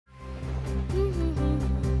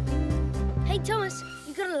Thomas,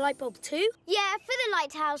 you got a light bulb too? Yeah, for the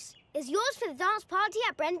lighthouse. Is yours for the dance party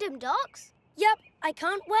at Brendam Docks? Yep, I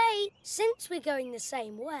can't wait, since we're going the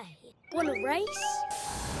same way. Want a race?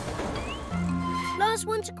 Last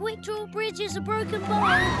one to quick draw bridge is a broken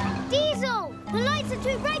bulb. Diesel! The lights are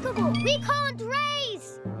too breakable. We can't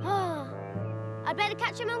race. Oh, I'd better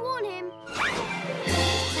catch him and warn him.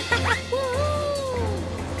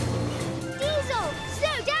 Diesel,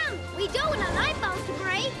 slow down. We don't want our light bulbs to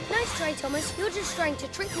break. Nice try, Thomas. You're just trying to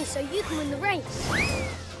trick me so you can win the race.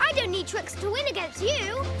 I don't need tricks to win against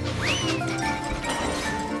you.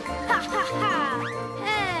 Ha ha ha!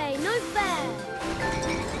 Hey, no fair.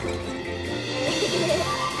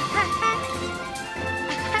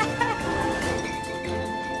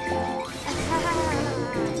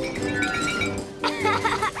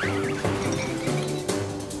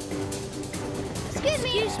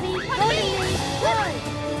 Excuse me. Pardon me.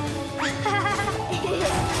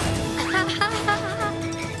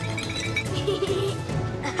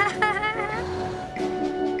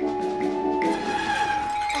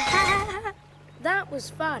 That was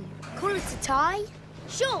fun. Call it a tie?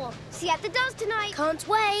 Sure. See you at the dance tonight. Can't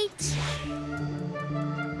wait.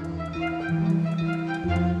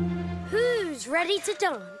 Who's ready to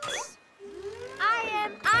dance? I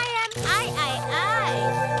am.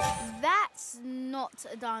 That's not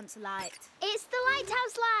a dance light. It's the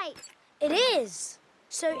lighthouse light. It is.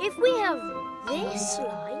 So if we have this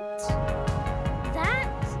light... That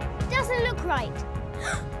doesn't look right.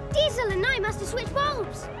 Diesel and I must have switched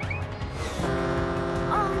bulbs.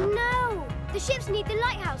 Oh, no. The ships need the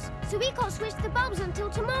lighthouse, so we can't switch the bulbs until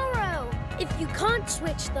tomorrow. If you can't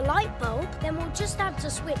switch the light bulb, then we'll just have to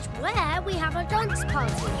switch where we have a dance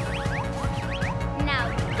party. Now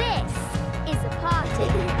this is a party.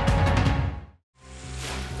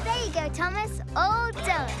 There you go, Thomas. All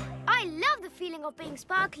done. I love the feeling of being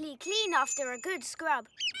sparkly clean after a good scrub.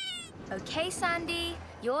 Okay, Sandy,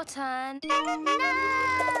 your turn. No!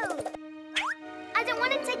 I don't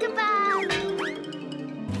want to take a bath.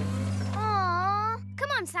 Aww.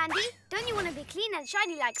 Come on, Sandy. Don't you want to be clean and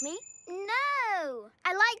shiny like me? No.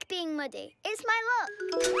 I like being muddy. It's my look.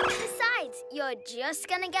 Besides, you're just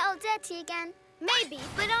going to get all dirty again. Maybe,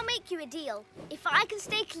 but I'll make you a deal. If I can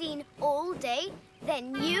stay clean all day,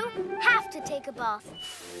 then you have to take a bath.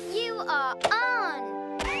 You are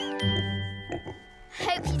on.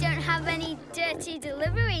 Hope you don't have any dirty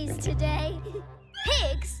deliveries today.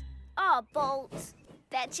 Pigs are bolts.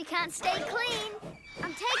 Bet you can't stay clean.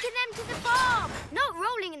 I'm taking them to the farm, not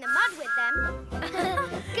rolling in the mud with them.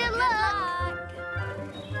 Good luck.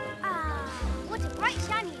 Ah, what a bright,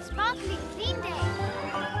 shiny, sparkly, clean day.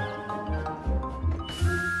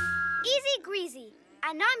 Easy greasy,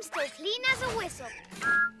 and I'm still clean as a whistle.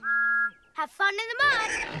 Have fun in the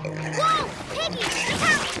mud. Whoa, Piggy, look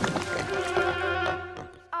out!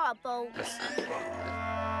 Ah, bolts.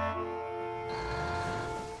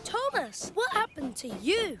 Thomas, what happened to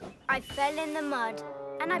you? I fell in the mud,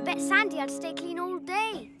 and I bet Sandy I'd stay clean all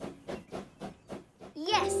day.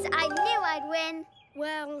 Yes, I knew I'd win.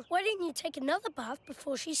 Well, why didn't you take another bath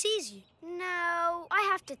before she sees you? No, I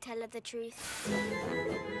have to tell her the truth.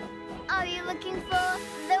 Are you looking for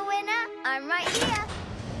the winner? I'm right here.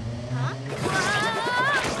 Huh?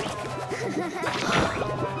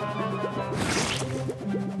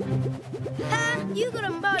 Ha! You got a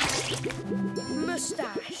mud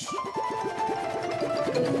mustache.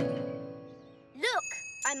 Look,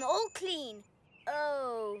 I'm all clean.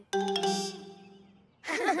 Oh.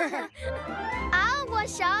 I'll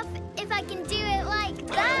wash off if I can do it like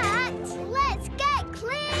that. Let's get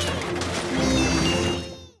clean.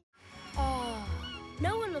 Oh,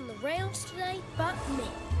 no one on the rails today but me.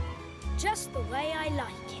 Just the way I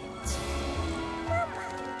like it. Mama.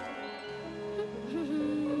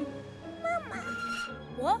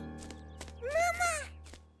 What? Mama.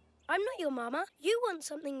 I'm not your mama. You want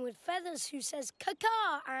something with feathers who says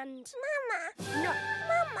caca and... Mama. No.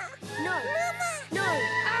 Mama. No. Mama. No.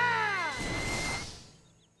 Ah!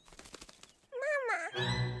 Mama.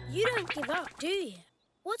 You don't give up, do you?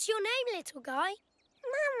 What's your name, little guy?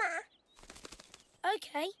 Mama.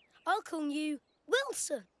 Okay, I'll call you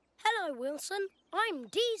Wilson. Hello, Wilson. I'm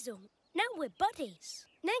Diesel. Now we're buddies.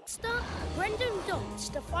 Next up, Brendan Dots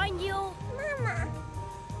to find your... Mama.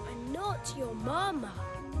 I'm not your mama.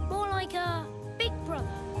 More like a big brother.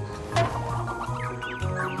 Mama!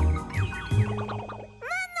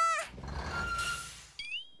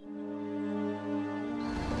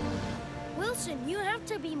 Wilson, you have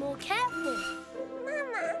to be more careful.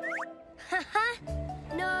 Mama. Haha.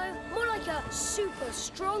 No, more like a super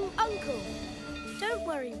strong uncle. Don't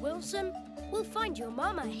worry, Wilson. We'll find your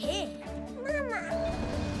mama here. Mama.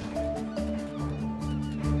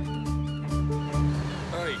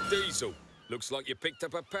 Diesel. Looks like you picked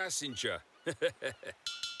up a passenger.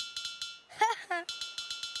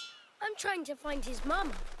 I'm trying to find his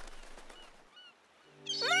mama.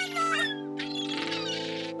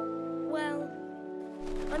 Well,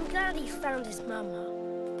 I'm glad he found his mama.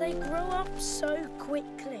 They grow up so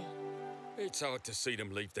quickly. It's hard to see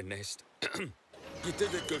them leave the nest. You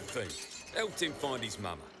did a good thing. Helped him find his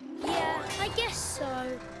mama. Yeah, I guess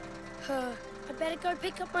so. I better go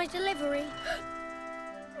pick up my delivery.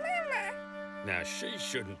 Now, she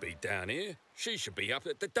shouldn't be down here. She should be up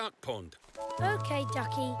at the duck pond. OK,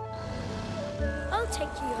 Ducky. I'll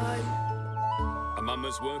take you home. A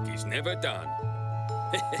mama's work is never done.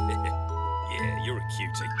 Yeah, you're a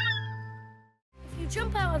cutie. If you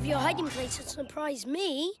jump out of your hiding place and surprise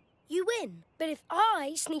me, you win. But if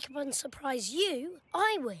I sneak up and surprise you,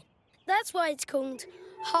 I win. That's why it's called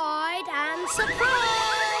Hide and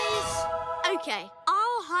Surprise! OK,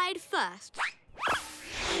 I'll hide first.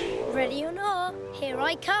 Ready or not, here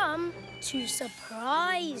I come to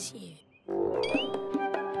surprise you.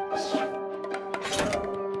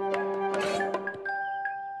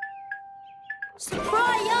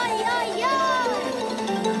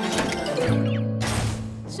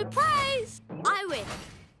 Surprise! I win.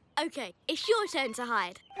 OK, it's your turn to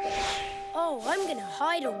hide. Oh, I'm going to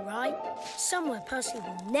hide all right. Somewhere Percy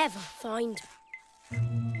will never find.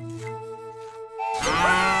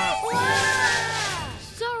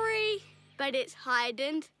 Sorry, but it's hide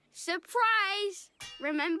and surprise.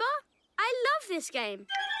 Remember? I love this game.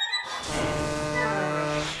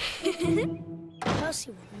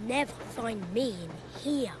 Percy will never find me in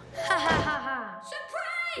here. Ha ha ha ha.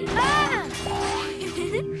 Surprise! Ah!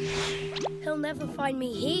 He'll never find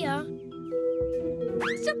me here.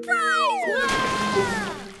 Surprise!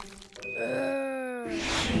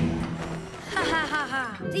 Ha ha ha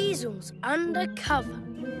ha. Diesel's undercover.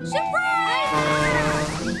 Surprise!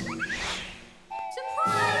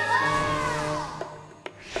 Surprise!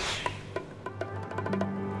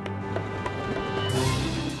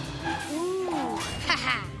 Ooh, ha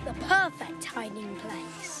ha. The perfect hiding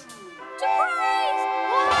place. Surprise!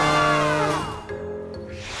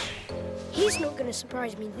 He's not going to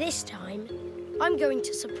surprise me this time. I'm going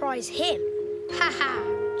to surprise him. Ha ha.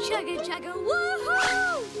 Chugga chugga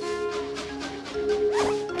woohoo!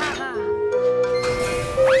 Ha ha.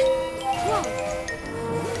 Whoa.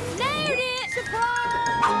 Nailed it!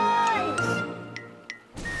 Surprise!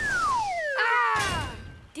 Ah!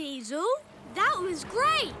 Diesel, that was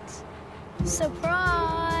great!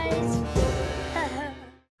 Surprise!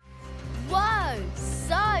 Whoa,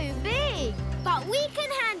 so big! But we can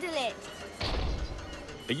handle it.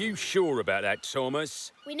 Are you sure about that,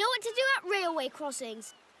 Thomas? We know what to do at railway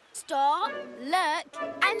crossings. Stop. Look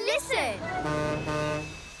and listen.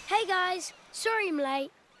 Hey guys, sorry I'm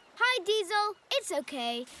late. Hi, Diesel. It's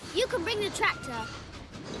okay. You can bring the tractor.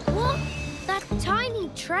 What? That tiny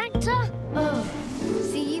tractor? Oh.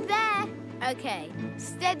 See you there. Okay,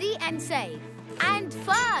 steady and safe. And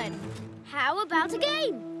fun. How about a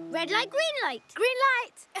game? Red light, green light. Green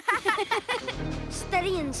light.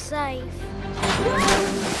 Steady and safe.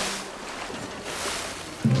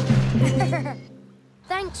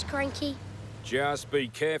 Thanks, Cranky. Just be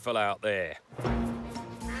careful out there.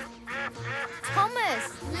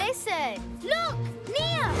 Thomas, listen. Look,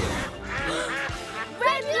 Nia.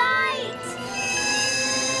 Red light!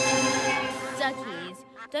 Duckies,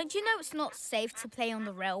 don't you know it's not safe to play on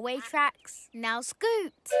the railway tracks? Now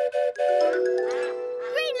scoot.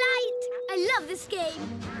 Green light. I love this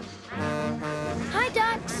game. Hi,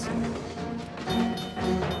 ducks.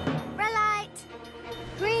 Red light.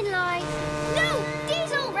 Green light. No,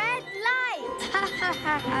 Diesel. Red light! Ha ha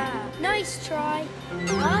ha ha. Nice try.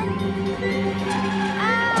 Huh?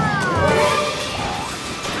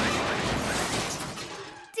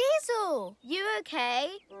 Diesel, you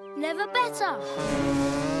okay? Never better.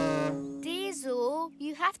 Diesel,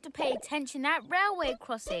 you have to pay attention at railway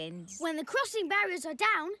crossings. When the crossing barriers are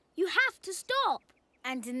down, you have to stop.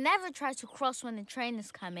 And never try to cross when the train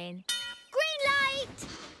is coming. Green light.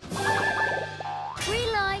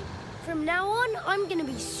 Green light. From now on, I'm going to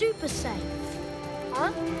be super safe.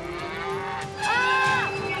 Huh? Ah!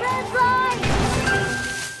 Red light!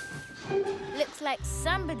 Looks like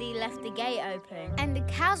somebody left the gate open and the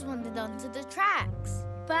cows wandered onto the tracks.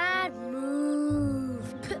 Bad move.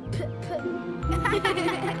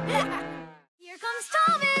 Here comes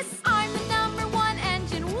Thomas! I'm the #1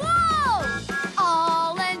 engine. Whoa!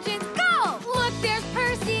 All engines go! Look, there's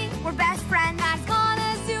Percy. We're best friends.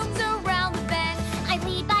 Ascona zooms around the bend. I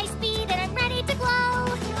lead by speed and I'm ready to glow.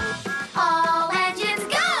 All engines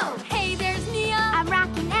go! Hey, there's Nia. I'm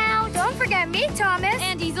rocking out. Don't forget me, Thomas.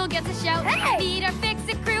 And Diesel gets a shout. Hey! Peter, fix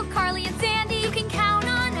it, crew.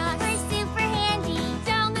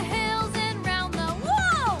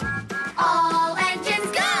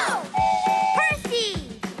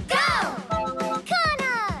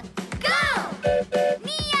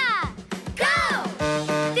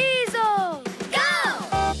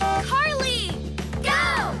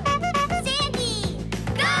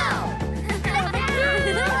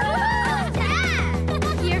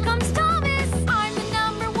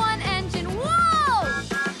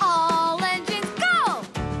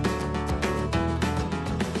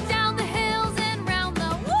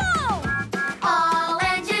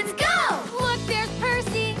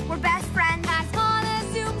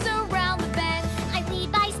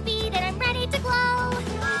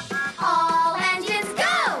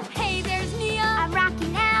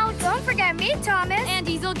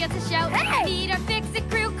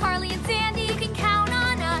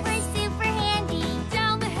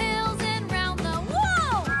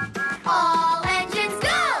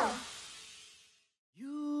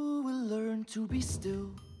 be still.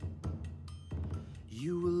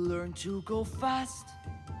 You will learn to go fast.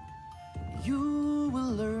 You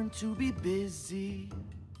will learn to be busy.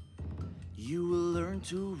 You will learn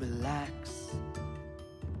to relax.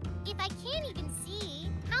 If I can't even see,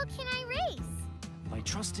 how can I race? By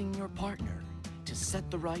trusting your partner to set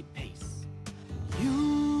the right pace.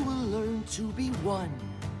 You will learn to be one.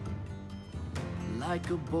 Like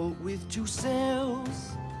a boat with two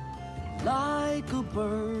sails. Like a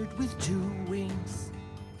bird with two wings.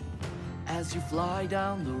 As you fly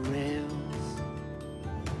down the rails.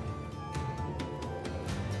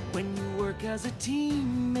 When you work as a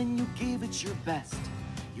team and you give it your best,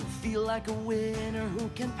 you'll feel like a winner who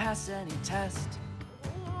can pass any test.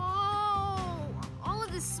 Whoa! All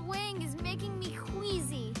of this swing is making me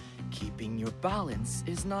queasy. Keeping your balance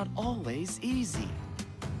is not always easy.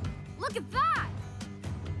 Look at that!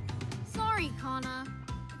 Sorry, Connor.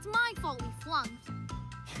 It's my fault we flunked.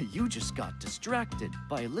 You just got distracted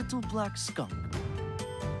by a little black skunk.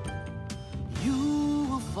 You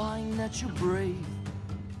will find that you're brave.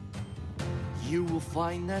 You will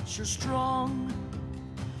find that you're strong.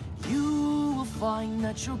 You will find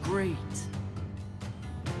that you're great.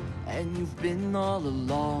 And you've been all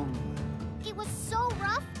along. It was so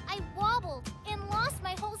rough, I wobbled and lost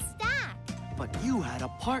my whole stack. But you had a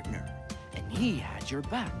partner, and he had your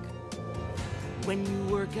back. When you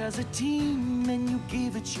work as a team and you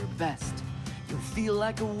give it your best, you'll feel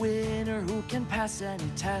like a winner who can pass any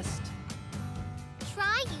test.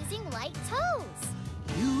 Try using light toes.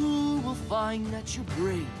 You will find that you're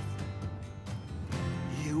brave.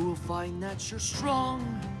 You will find that you're strong.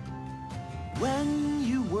 When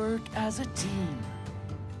you work as a team,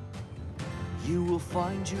 you will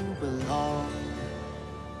find you belong.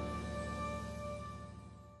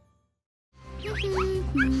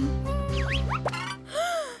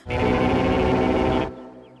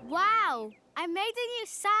 Wow! I made a new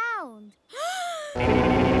sound.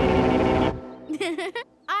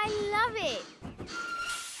 I love it.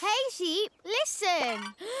 Hey, sheep, listen.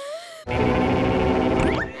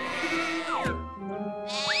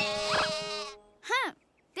 Huh,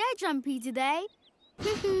 they're jumpy today.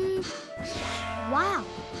 Wow.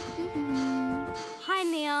 Hi,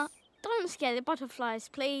 Nia. Don't scare the butterflies,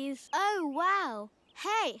 please. Oh, wow.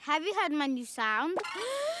 Hey, have you heard my new sound?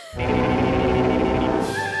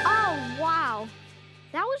 Oh, wow.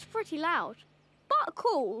 That was pretty loud. But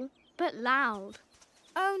cool, but loud.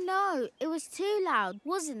 Oh, no. It was too loud,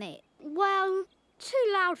 wasn't it? Well,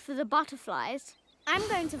 too loud for the butterflies. I'm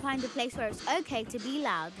going to find a place where it's okay to be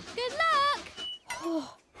loud. Good luck!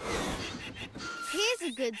 Oh. Here's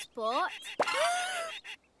a good spot.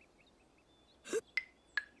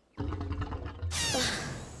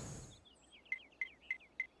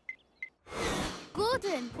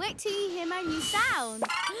 Gordon, wait till you hear my new sound.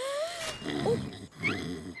 Oh.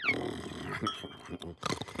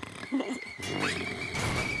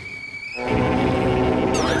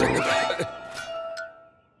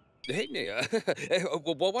 Hey, Nia.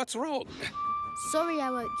 What's wrong? Sorry I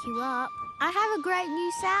woke you up. I have a great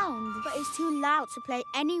new sound, but it's too loud to play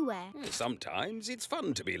anywhere. Sometimes it's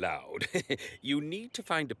fun to be loud. You need to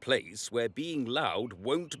find a place where being loud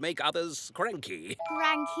won't make others cranky.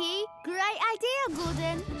 Cranky? Great idea,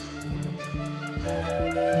 Gordon.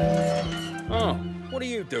 Oh, what are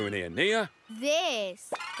you doing here, Nia?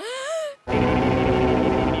 This.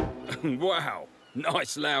 Wow,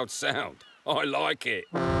 nice loud sound. I like it.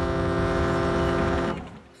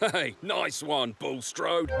 Hey, nice one,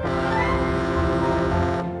 Bulstrode.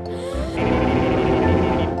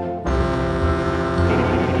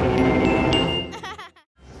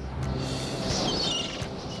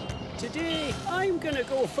 Today, I'm gonna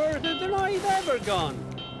go further than I've ever gone.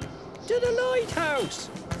 To the lighthouse.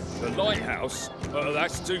 The lighthouse?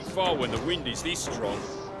 That's too far when the wind is this strong.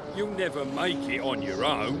 You'll never make it on your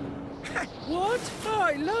own. What?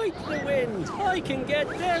 I like the wind. I can get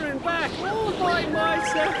there and back all by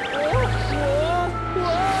myself.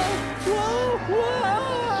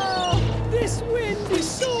 Whoa! This wind is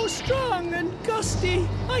so strong and gusty,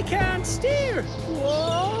 I can't steer.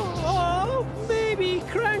 Whoa! Maybe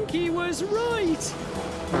Cranky was right.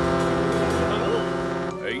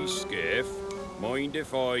 Hey, Skiff. Mind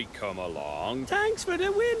if I come along? Thanks for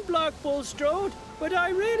the wind block, Bulstrode, but I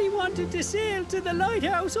really wanted to sail to the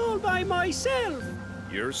lighthouse all by myself.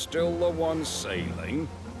 You're still the one sailing.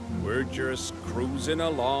 We're just cruising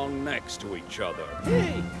along next to each other.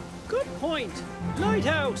 Hey, good point.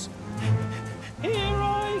 Lighthouse, here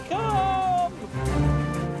I come!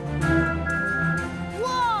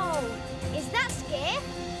 Whoa! Is that Skiff?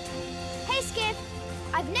 Hey, Skiff.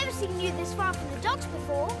 I've never seen you this far from the docks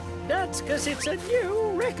before. That's because it's a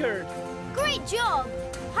new record. Great Great job.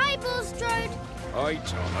 Hi, Bulstrode. Hi,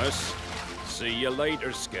 Thomas. See you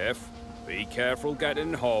later, Skiff. Be careful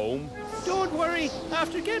getting home. Don't worry.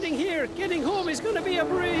 After getting here, getting home is going to be a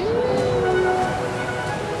breeze.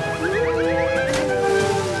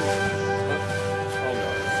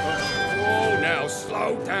 Oh, now,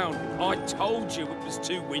 slow down. I told you it was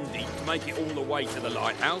too windy to make it all the way to the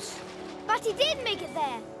lighthouse. But he did make it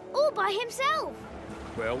there, all by himself.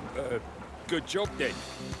 Well, good job then,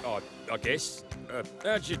 I guess.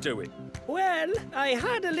 How'd you do it? Well, I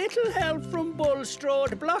had a little help from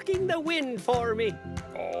Bulstrode blocking the wind for me.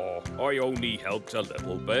 Oh, I only helped a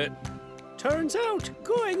little bit. Turns out,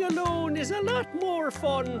 going alone is a lot more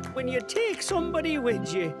fun when you take somebody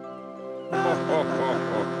with you. You'll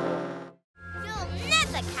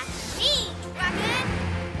never catch me, dragon!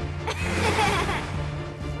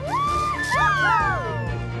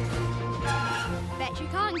 Bet you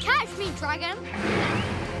can't catch me, dragon.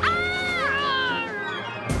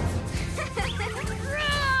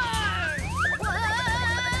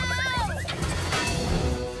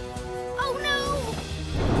 Oh no!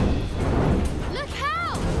 Look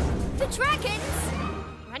out! The dragons!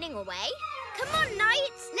 Running away? Come on,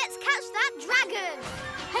 knights! Let's catch that dragon!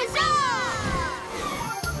 Huzzah!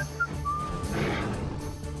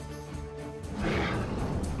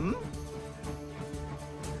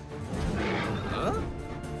 Huh?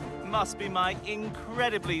 Must be my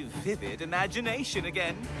incredibly vivid imagination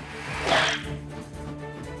again.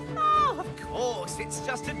 Oh, of course, it's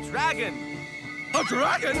just a dragon. A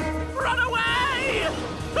dragon? Run away!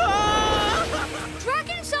 Ah!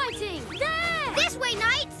 Dragon sighting! There! This way,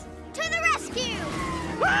 knights! To the rescue!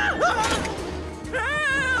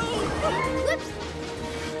 Help! Whoops!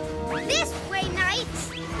 This way, knights!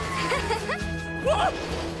 What?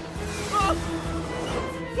 Huzzah!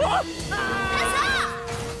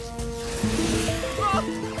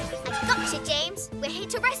 I gotcha, James. We're here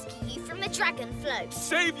to rescue you from the dragon float.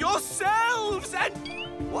 Save yourselves and...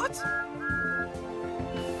 What?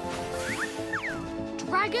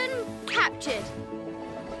 Dragon captured.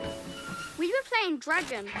 We were playing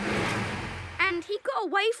dragon, and he got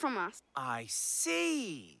away from us. I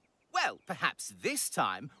see. Well, perhaps this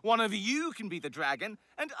time one of you can be the dragon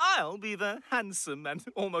and I'll be the handsome and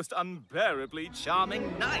almost unbearably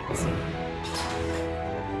charming knight.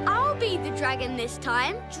 I'll be the dragon this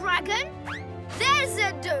time. Dragon? There's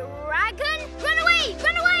a dragon? Run away!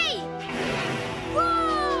 Run away!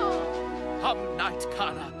 Whoa! Come, Knight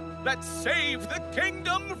Kana, let's save the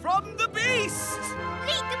kingdom from the beast!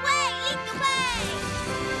 Lead the way! Lead the way!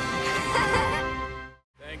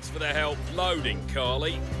 Thanks for the help loading,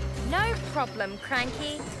 Carly. No problem,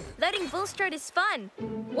 Cranky. Loading Bulstrode is fun.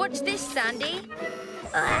 Watch this, Sandy.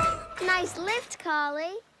 Nice lift,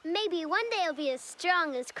 Carly. Maybe one day you'll be as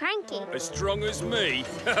strong as Cranky. As strong as me?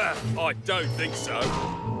 I don't think so.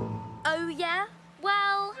 Oh, yeah?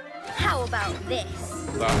 Well, how about this?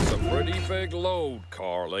 That's a pretty big load,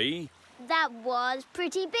 Carly. That was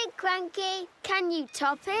pretty big, Cranky. Can you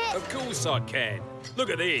top it? Of course I can. Look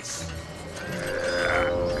at this.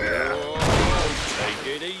 Take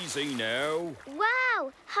it easy now.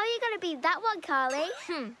 Wow! How are you going to beat that one, Carly?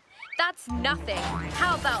 That's nothing.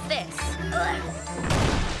 How about this?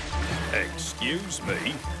 Excuse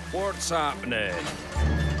me? What's happening?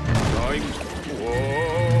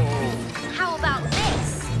 Whoa! How about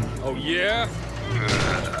this? Oh, yeah?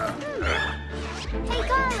 Hey,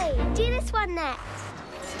 Carly, do this one next.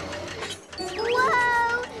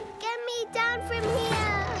 Whoa! Get me down from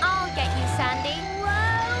here. I'll get you, Sandy.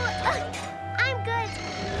 Whoa! I'm good.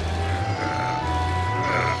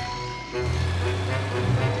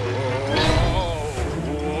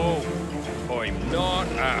 Whoa! I'm not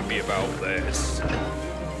happy about this.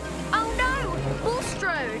 Oh, no!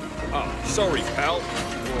 Bulstrode! Oh, sorry, pal.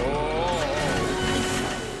 Whoa!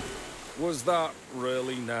 Was that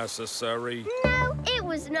really necessary? No, it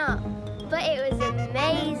was not. But it was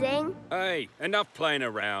amazing. Hey, enough playing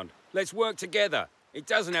around. Let's work together. It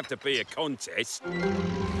doesn't have to be a contest.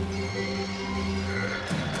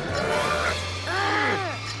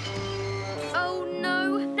 Oh,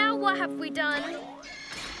 no. Now what have we done?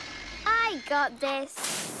 I got this.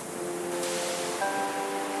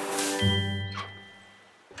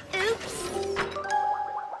 Oops.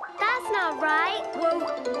 That's not right.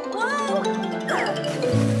 Whoa!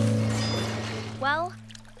 Well,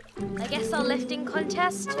 I guess our lifting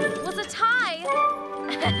contest was a tie.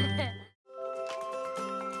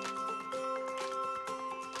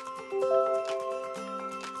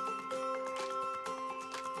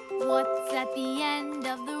 What's at the end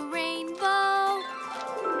of the rainbow?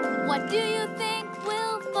 What do you think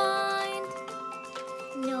we'll find?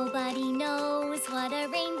 Nobody knows what a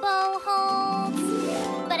rainbow holds.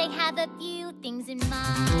 in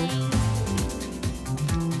mind.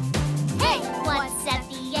 Hey, what's at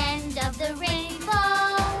the end of the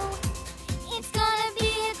rainbow? It's gonna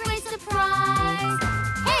be a great surprise.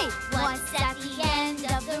 Hey, what's at the end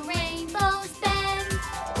of the rainbow's bend?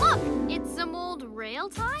 Look, it's some old rail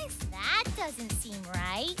ties. That doesn't seem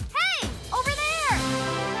right. Hey, over there!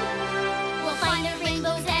 We'll find a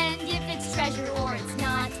rainbow's end if it's treasure or it's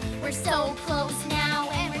not. We're so close now,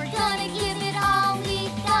 and we're gonna give it all we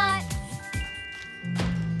got.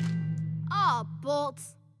 Aw,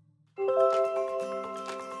 bolts.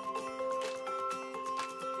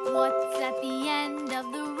 What's at the end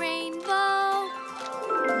of the rainbow?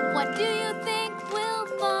 What do you think we'll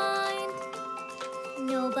find?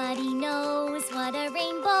 Nobody knows what a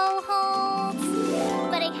rainbow holds,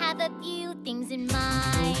 but I have a few things in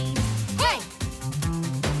mind. Hey!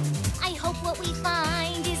 I hope what we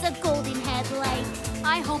find is a golden headlight.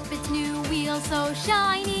 I hope it's new wheels so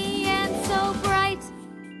shiny and so bright.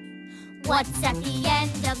 What's at the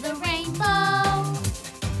end of the rainbow?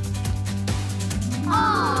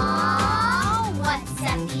 Oh, what's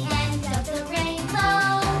at the end of the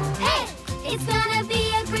rainbow? Hey, it's gonna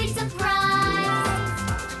be a great surprise.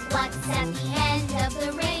 What's at the end of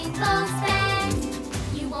the rainbow's bend?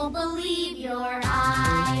 You won't believe your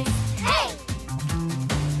eyes. Hey,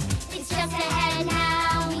 it's just ahead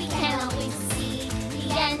now. We can't always see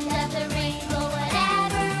the end of the rainbow.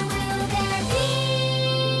 Whatever will there be?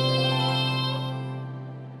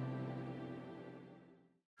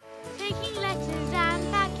 Taking letters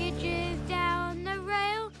and packages down the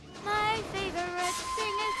rail. My favorite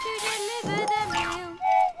thing is to deliver the mail.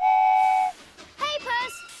 Hey,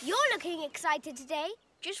 Percy, you're looking excited today.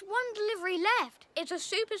 Just one delivery left. It's a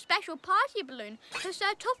super special party balloon for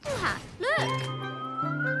Sir Topham Hatt. Look.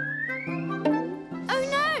 Oh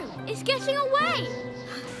no, it's getting away.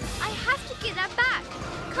 I have to get that back.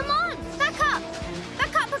 Come on, Back up!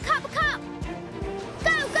 Back up, back up, back up!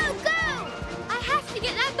 Go, go, go! I have to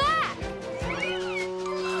get that back.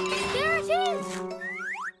 There it is.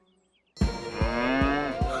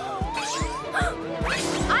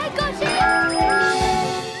 I got it.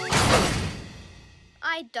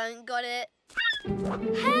 I don't got it.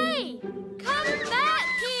 Hey, come back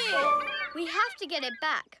here. We have to get it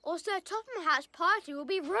back, or Sir Topham Hatt's party will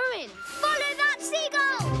be ruined. Follow that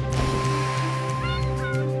seagull!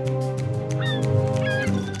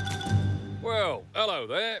 Well, hello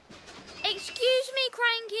there. Excuse me,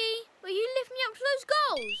 Cranky. Will you lift me up to those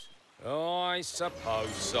goals? I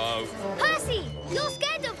suppose so. Percy, you're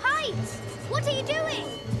scared of heights. What are you doing?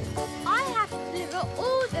 I have to deliver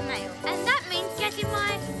all the mail, and that means getting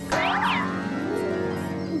my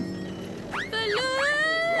balloon.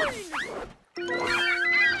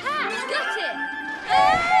 Ha! Got it!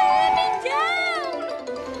 Let me down!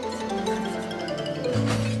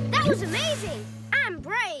 That was amazing and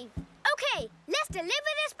brave. Okay, let's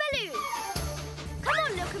deliver this balloon. Come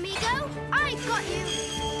on, look, amigo. I got you.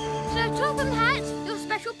 Sir Topham Hatt, your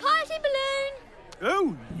special party balloon.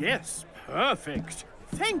 Oh, yes, perfect.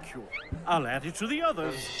 Thank you. I'll add it to the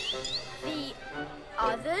others. The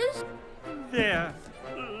others? There.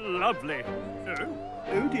 Lovely.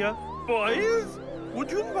 Oh dear. Boys,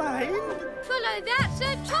 would you mind? Follow that,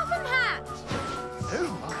 Sir Topham Hatt. Oh,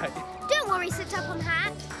 my. Don't worry, Sir Topham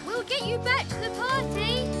Hatt. We'll get you back to the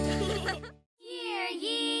party. Hear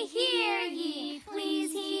ye,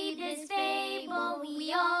 please heed this fable.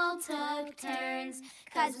 We all took turns,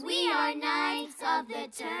 'cause we are knights of the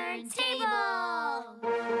turntable.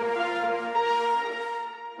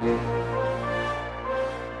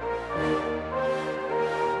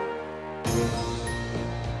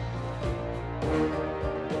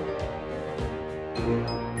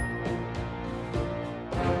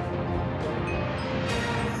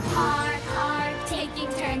 Hark, hark, taking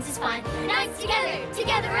turns is fun. Knights together,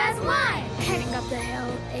 together as one. Heading up the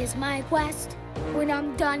hill is my quest. When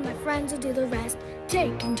I'm done, my friends will do the rest.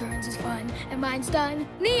 Taking turns is fun, and mine's done.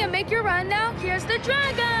 Nia, make your run now. Here's the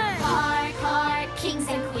dragon. Hark, hark, kings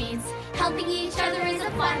and queens, helping each other is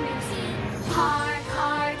a fun routine. Hark,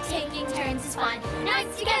 hark, taking turns is fun.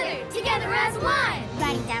 Knights together, together as one.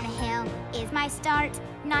 Riding down a hill is my start.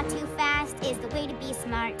 Not too fast is the way to be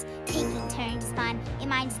smart. Taking turns is fun, and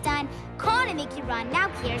mine's done. Call to make you run. Now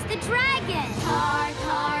here's the dragon. Hark,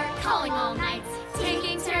 hark, calling all knights,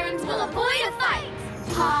 taking turns will avoid a fight.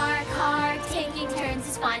 Hark, hark, taking turns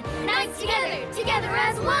is fun. Knights together, together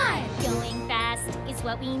as one. Going fast is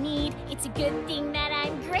what we need. It's a good thing that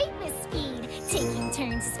I'm great with speed. Taking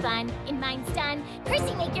turns is fun, and mine's done.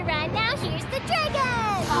 Percy, make your run. Now here's the dragon.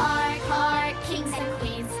 Hark, hark, kings and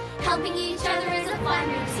queens, helping each other is a fun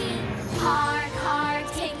routine. Hark, hark,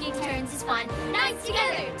 taking turns is fun. Nights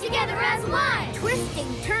together, together as one. Twisting,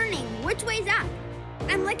 turning, which way's up?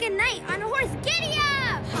 I'm like a knight on a horse. Giddy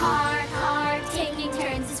up! Hard, taking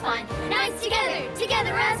turns is fun. Nights together,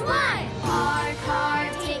 together as one.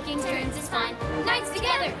 Hard, taking turns is fun. Nights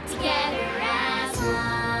together, together as one.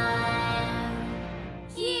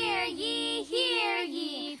 Hear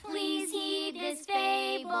ye, please heed this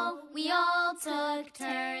fable. We all took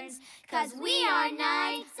turns, 'cause we are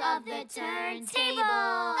knights of the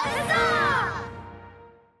turntable. Huzzah!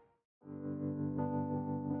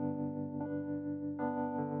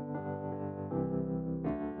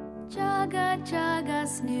 Chugga, chugga,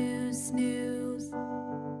 snooze, snooze.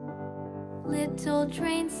 Little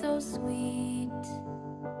train so sweet.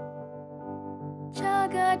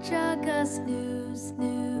 Chugga, chugga, snooze,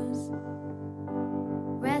 snooze.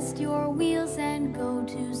 Rest your wheels and go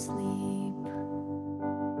to sleep.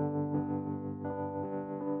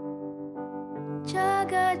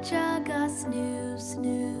 Chugga, chugga, snooze,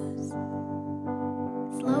 snooze.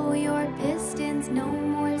 Slow your pistons, no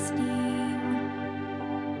more steam.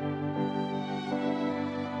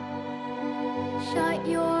 Shut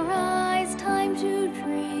your eyes, time to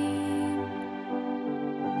dream.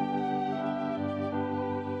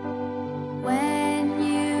 When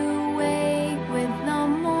you wake with the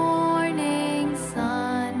morning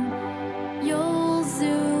sun, you'll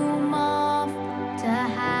zoom off to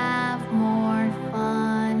have more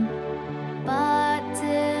fun. But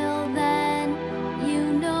till then,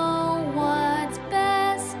 you know what's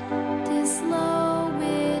best, to slow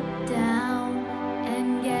it down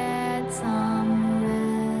and get some.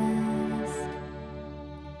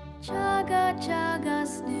 Chugga, chugga,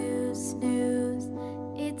 snooze, snooze.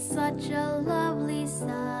 It's such a lovely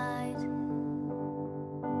sight.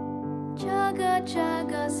 Chugga,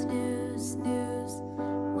 chugga, snooze, snooze.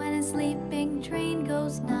 When a sleeping train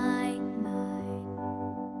goes night, night.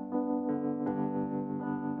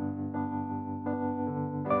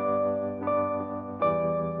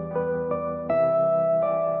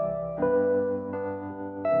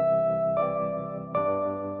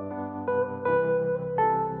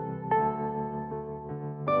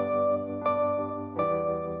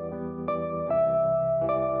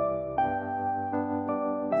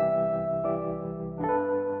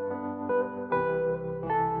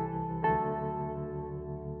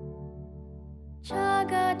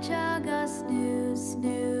 Chugga, chugga, snooze,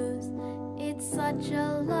 snooze. It's such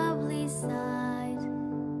a lovely sight.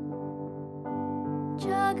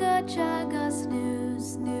 Chugga, chugga,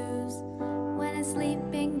 snooze, snooze. When a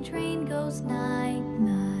sleeping train goes night,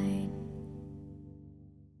 night.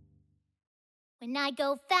 When I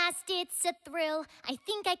go fast, it's a thrill. I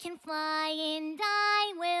think I can fly, and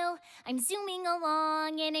I will. I'm zooming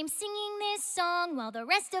along, and I'm singing this song while the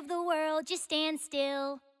rest of the world just stands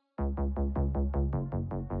still.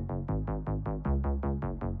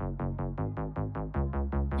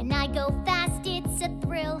 When I go fast, it's a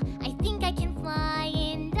thrill. I think I can fly,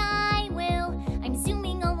 and I will. I'm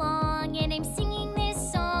zooming along, and I'm singing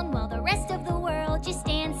this song while the rest of the world just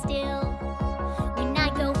stands still. When I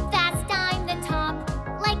go fast, I'm the top,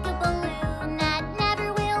 like a balloon that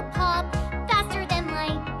never will pop. Faster than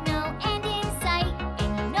light, no end in sight,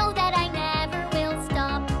 and you know that I never will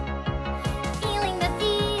stop. Feeling the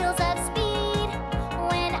feels of speed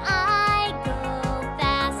when I go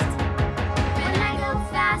fast. When I go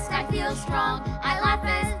fast, I feel strong. I laugh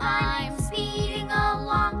as I'm speeding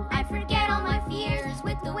along. I forget all my fears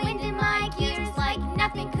with the wind in my gears, like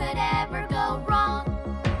nothing could ever go wrong.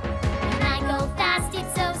 When I go fast,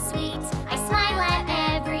 it's so sweet. I smile at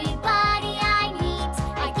everybody I meet.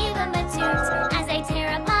 I give them a toot as I tear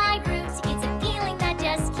up my roots. It's a feeling that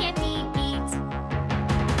just can't be beat.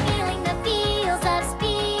 Feeling the feels of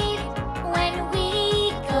speed when we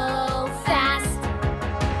go fast.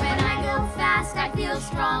 When I go fast, I feel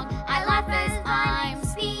strong. I laugh as I'm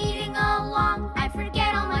speeding along. I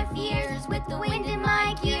forget all my fears with the wind in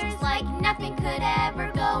my gears, like nothing could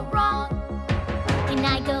ever go wrong. When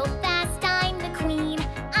I go fast, I'm the queen.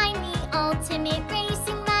 I'm the ultimate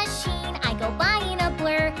racing machine. I go by in a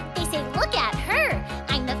blur. They say, look at her.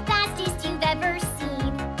 I'm the fastest you've ever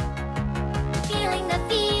seen. Feeling the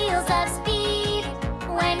feels of speed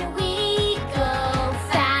when we go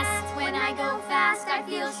fast. When I go fast, I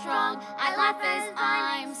feel strong. I laugh as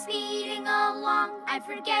I'm speeding along. I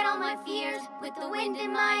forget all my fears with the wind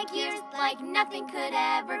in my gears, like nothing could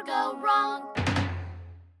ever go wrong.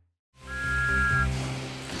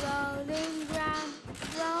 Rolling round,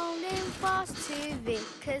 rolling fast to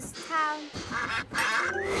Vickers Town.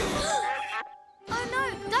 Oh no,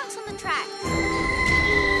 ducks on the track.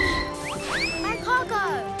 My cargo!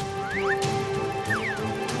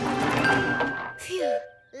 Phew,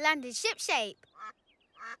 Standard ship shape.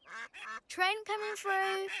 Train coming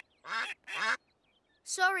through.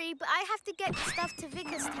 Sorry, but I have to get the stuff to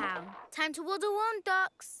Vicarstown. Time to waddle on,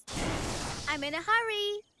 ducks. I'm in a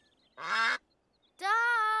hurry.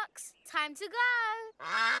 Ducks, time to go.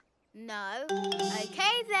 No.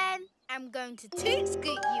 Okay, then. I'm going to scoot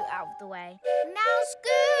you out of the way. Now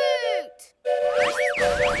scoot!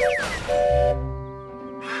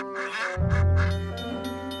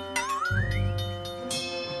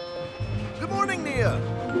 Good morning, Nia.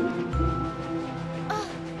 Oh,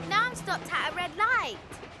 now I'm stopped at a red light.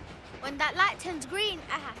 When that light turns green,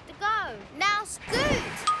 I have to go. Now scoot!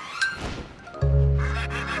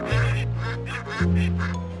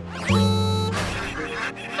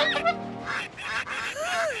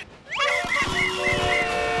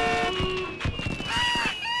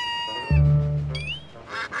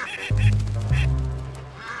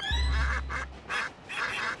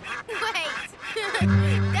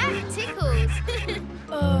 That tickles.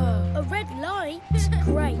 A red light?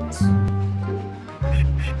 Great.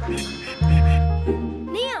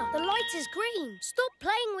 Nia, the light is green. Stop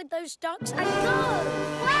playing with those ducks and go.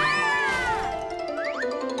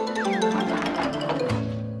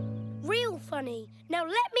 Real funny. Now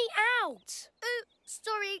let me out. Ooh,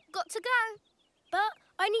 sorry, got to go. But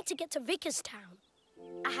I need to get to Vicarstown.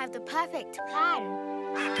 I have the perfect plan.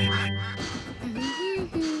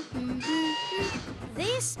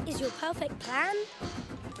 This is your perfect plan?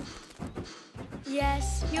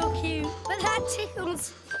 Yes, you're cute, but that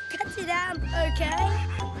tickles. Cut it out, okay?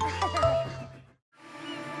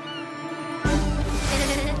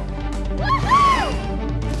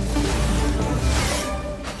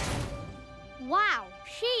 Wow,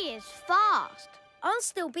 she is fast. I'll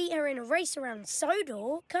still beat her in a race around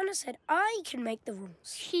Sodor. Connor said I can make the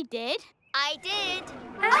rules. She did? I did.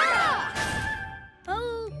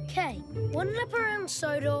 Okay, one lap around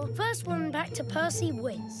Sodor. First one back to Percy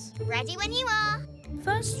wins. Ready when you are.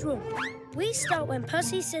 First rule, we start when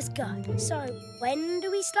Percy says go. So, when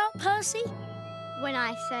do we start, Percy? When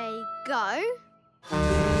I say go?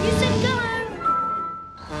 You said go!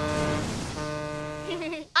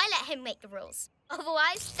 I let him make the rules.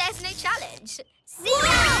 Otherwise, there's no challenge.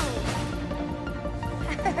 Seagull!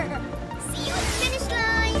 See you at the finish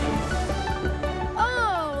line.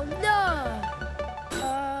 Oh, no!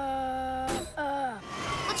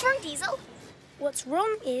 What's wrong, Diesel? What's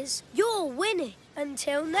wrong is you're winning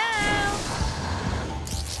until now.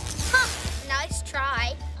 Huh, nice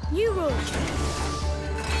try. New rule.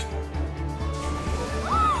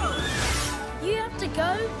 You have to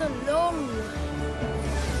go the long way.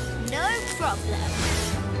 No problem.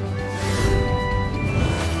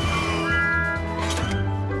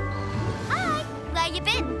 Hi, where you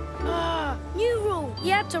been? New rule.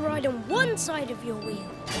 You have to ride on one side of your wheel.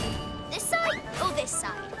 This side or this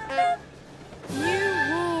side? New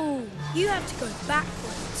rule. You have to go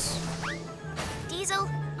backwards. Diesel,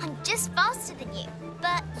 I'm just faster than you,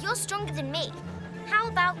 but you're stronger than me. How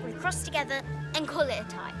about we cross together and call it a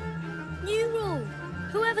tie? New rule.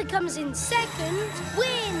 Whoever comes in second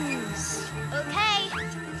wins. Okay.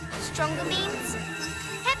 Stronger means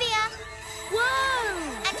heavier. Whoa!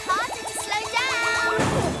 And harder to slow down.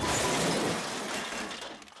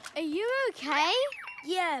 Are you okay?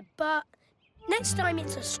 Yeah, but next time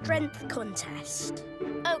it's a strength contest.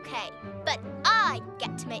 Okay, but I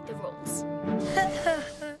get to make the rules.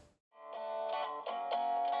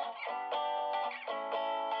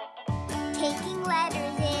 Taking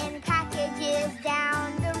letters in packages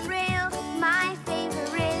down the rail. My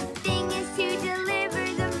favorite thing is to deliver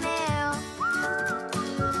the mail.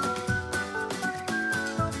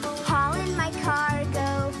 Hauling my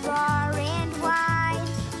cargo far and wide.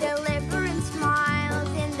 Delivering smiles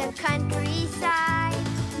in the countryside.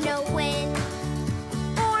 No wind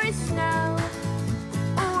or snow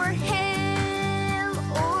or hail.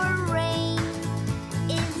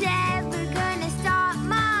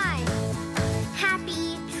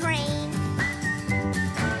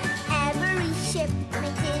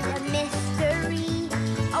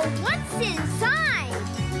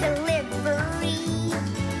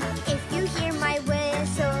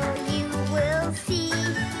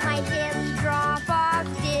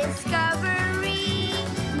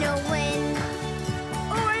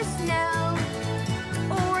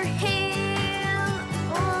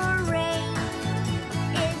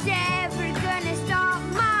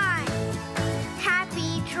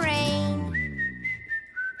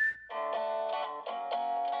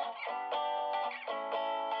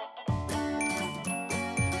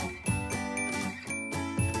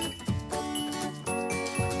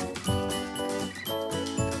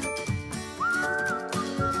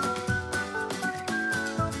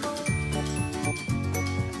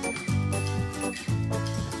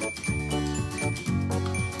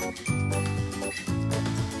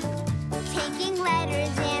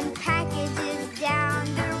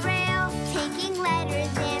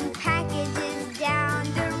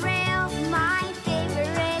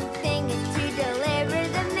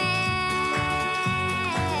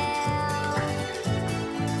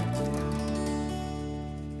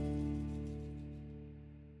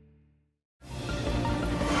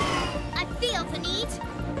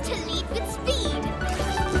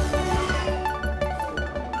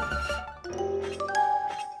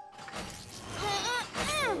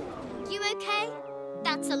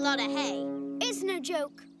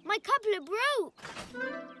 My coupler broke.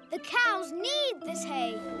 The cows need this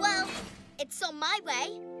hay. Well, it's on my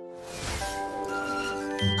way.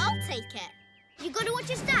 I'll take it. You gotta watch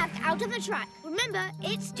your step out of the track. Remember,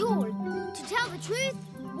 it's tall. To tell the truth,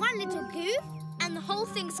 one little goof and the whole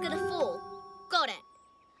thing's gonna fall. Got it.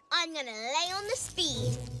 I'm gonna lay on the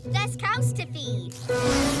speed. There's cows to feed.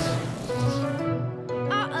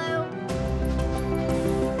 Uh-oh.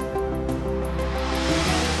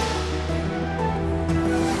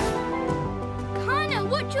 Connor,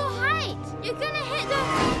 watch your height. You're gonna hit the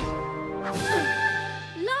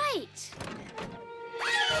light.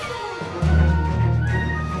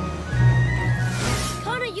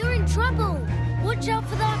 Connor, you're in trouble. Watch out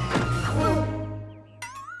for that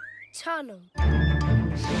tunnel.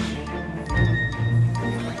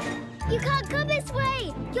 You can't go this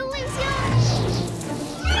way. You'll lose your...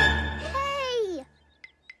 Hey!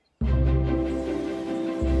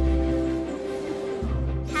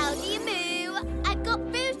 How do you moo? I've got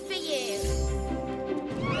food for you.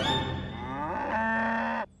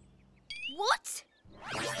 What?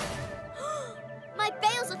 My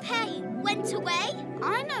bales of hay went away?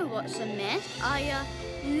 I know what's amiss. Are you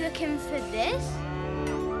looking for this?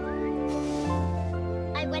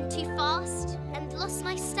 I went too fast and lost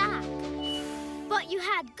my stack. But you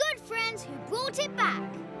had good friends who brought it back.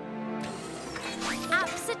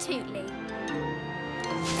 Absolutely.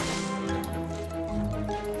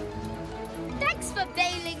 Thanks for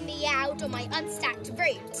bailing me out on my unstacked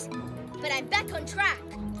fruit. But I'm back on track.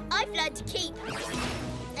 I've learned to keep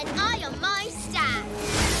an eye on my stack.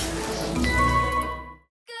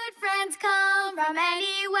 Good friends come from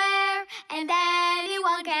anywhere, and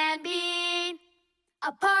anyone can be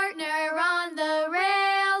a partner on the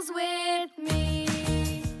rails with me.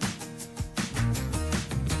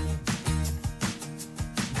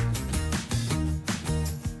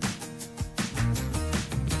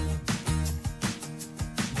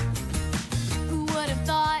 Who would have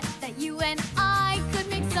thought that you and I could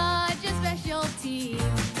make such a special team?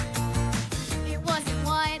 It wasn't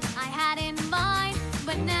what I had in mind,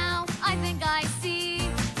 but now I think I see.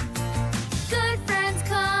 Good friends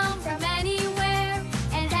come from anywhere,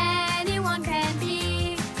 and anyone can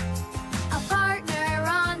be a partner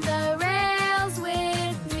on the rails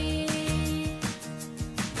with me.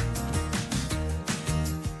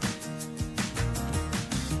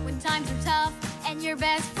 When times are tough and your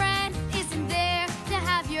best friend isn't there to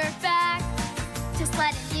have your back, Just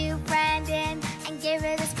let a new friend in and give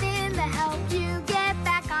it a spin to help you get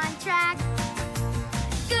back on track.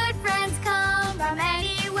 good friends come from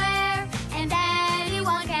anywhere, and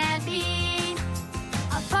anyone can be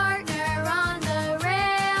a partner on the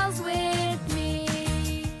rails with me.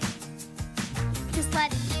 Just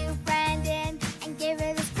let a new friend in and give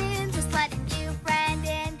it a spin. Just let a new friend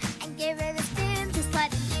in and give it a spin. Just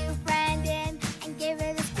let a new friend in and give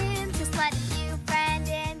it a spin. Just let a new friend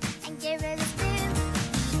in and give it a spin.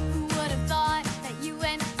 Who would have thought that you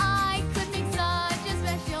and I could make such a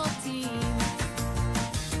special team?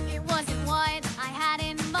 It wasn't what I had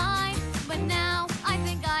in mind, but now I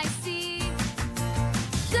think I see.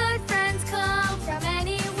 Good friends come from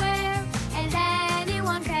anywhere, and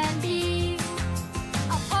anyone can be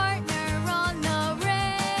a partner on the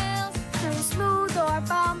rails. Through smooth or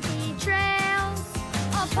bumpy trails.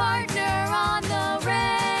 A partner on the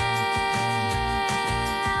rails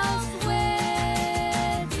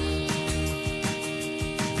with me.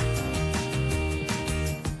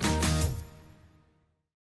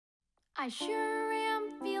 I sure am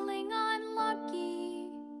feeling unlucky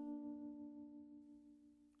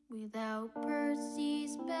without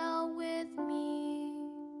Percy's bell with me.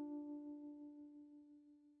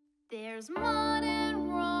 There's mud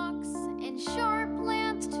and rocks and sharp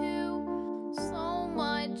lands too, so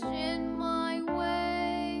much in my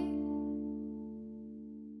way.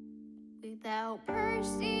 Without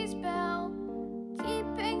Percy's bell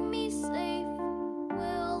keeping me safe,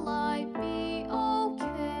 will I be okay?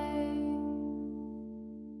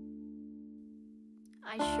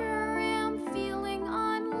 I sure am feeling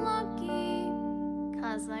unlucky,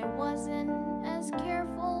 'cause I wasn't as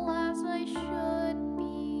careful as I should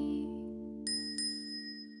be.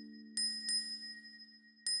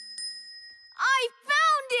 I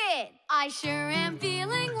found it! I sure am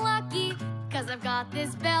feeling lucky, 'cause I've got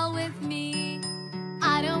this bell with me.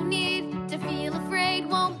 I don't need to feel afraid,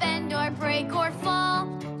 won't bend or break or fall,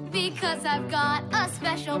 because I've got a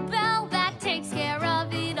special bell that takes care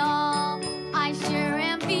of it all. I sure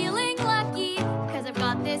am feeling lucky, 'cause I've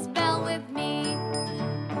got this bell with me.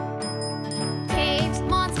 Caves,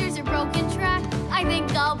 monsters, or broken track, I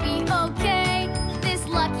think I'll be okay. This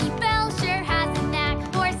lucky bell sure has a knack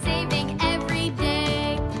for saving every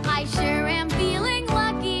day.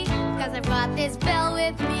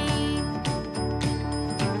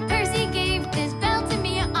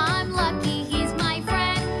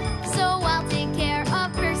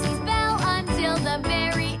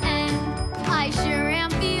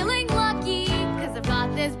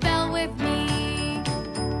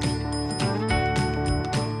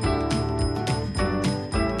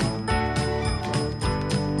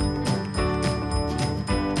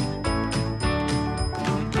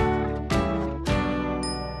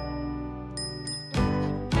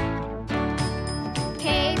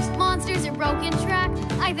 broken track.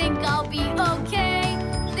 I think I'll be okay.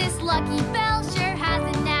 This lucky bell sure has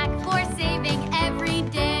a knack for saving every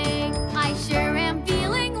day. I sure am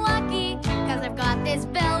feeling lucky, 'cause I've got this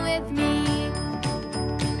bell with me.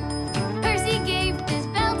 Percy gave this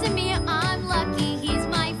bell to me, I'm lucky he's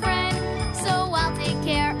my friend. So I'll take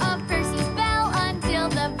care of Percy's bell until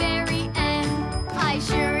the very end. I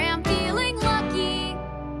sure am feeling lucky,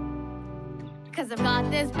 'cause I've got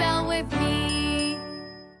this bell with me.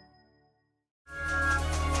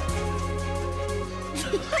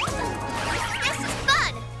 This is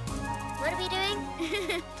fun! What are we doing?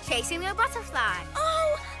 Chasing a butterfly. Oh,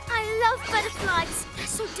 I love butterflies.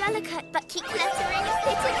 They're so delicate, but keep glittering and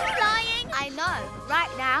flitting and flying. I know.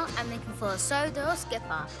 Right now, I'm looking for a Sodor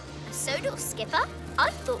skipper. A Sodor skipper? I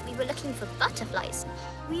thought we were looking for butterflies.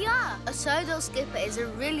 We are. A Sodor skipper is a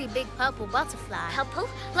really big purple butterfly. Purple?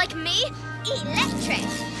 Like me? Electric.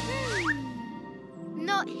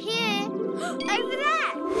 Not here. Over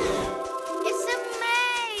there. It's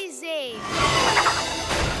amazing.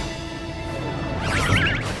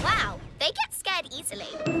 Wow, they get scared easily.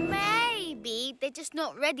 Maybe they're just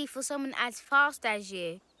not ready for someone as fast as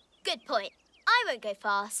you. Good point. I won't go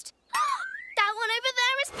fast. That one over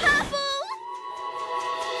there is purple!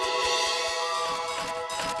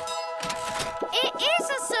 It is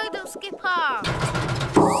a Sodor skipper.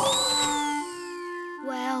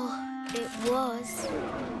 Well, it was.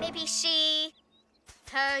 Maybe she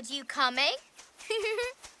heard you coming?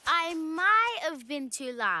 I might have been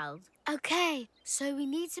too loud. Okay, so we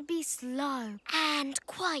need to be slow. And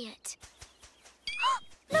quiet.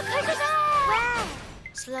 Look over there! Where?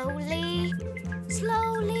 Slowly,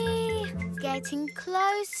 slowly, getting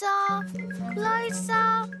closer,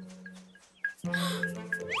 closer.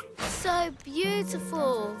 So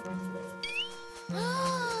beautiful.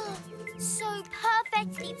 So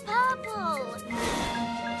perfectly purple.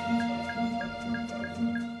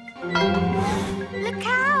 Look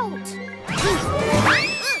out!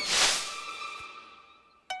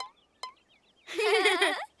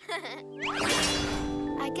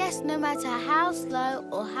 I guess no matter how slow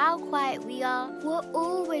or how quiet we are, we're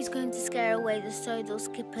always going to scare away the Sodor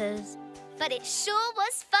skippers. But it sure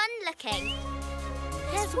was fun looking.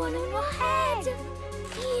 There's one in your head.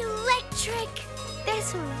 Electric.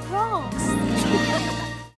 There's rocks.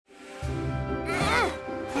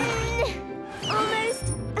 Almost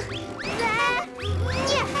there.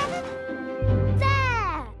 Yeah.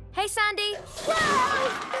 There. Hey, Sandy. Whoa.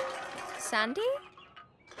 Sandy?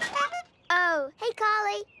 Oh, hey,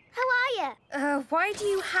 Carly. How are you? Why do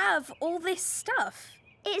you have all this stuff?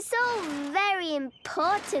 It's all very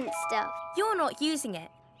important stuff. You're not using it,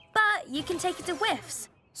 but you can take it to whiffs,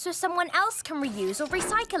 so someone else can reuse or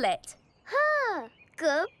recycle it. Huh.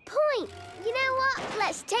 Good point. You know what?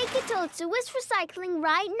 Let's take it all to Whisk Recycling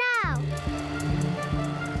right now.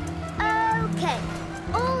 Okay.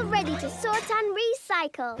 All ready to sort and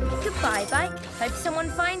recycle. Goodbye, bike. Hope someone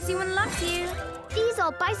finds you and loves you. These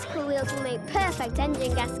old bicycle wheels will make perfect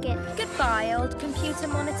engine gaskets. Goodbye, old computer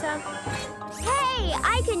monitor. Hey,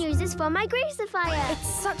 I can use this for my greasifier. It's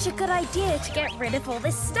such a good idea to get rid of all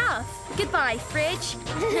this stuff. Goodbye, fridge.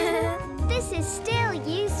 This is still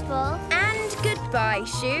useful. And goodbye,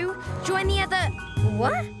 shoe. Join the other...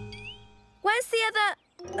 What? Where's the other...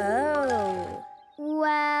 Oh.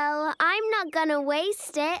 Well, I'm not gonna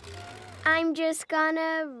waste it. I'm just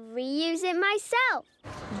gonna reuse it myself.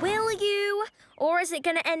 Will you? Or is it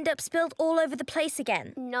gonna end up spilled all over the place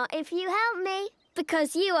again? Not if you help me,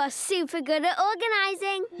 because you are super good at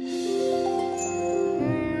organising.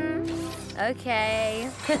 Okay.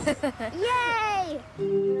 Yay!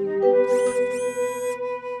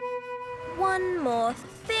 One more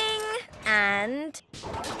thing, and...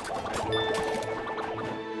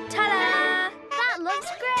 Ta-da! That looks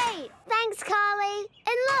great. Thanks, Carly.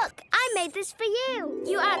 And look, I made this for you.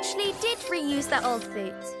 You actually did reuse that old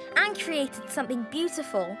boot and created something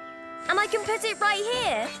beautiful. And I can put it right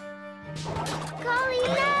here. Carly,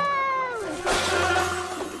 no!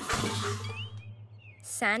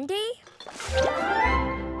 Sandy?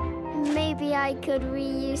 Maybe I could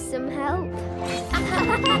reuse some help.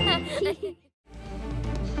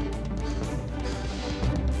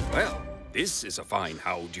 Well, this is a fine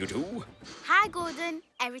how do you do. Hi, Gordon.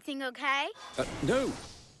 Everything okay? No.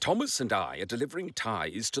 Thomas and I are delivering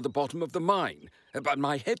ties to the bottom of the mine, but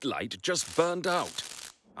my headlight just burned out.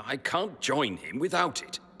 I can't join him without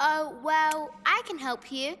it. Oh, well, I can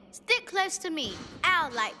help you. Stick close to me. I'll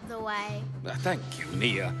light the way. Thank you,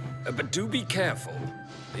 Nia. But do be careful.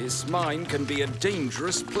 This mine can be a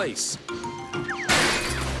dangerous place.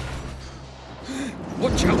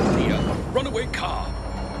 Watch out, Nia. Runaway car.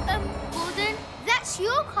 Gordon, that's That's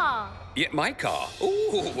your car. Yeah, my car.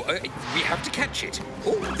 Oh, we have to catch it.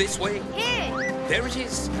 Oh, this way. Here. There it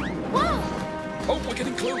is. Whoa! Oh, we're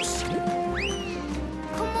getting close.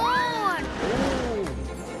 Come on!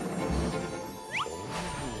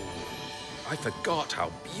 I forgot how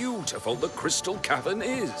beautiful the Crystal Cavern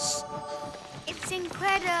is. It's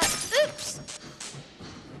incredible. Oops!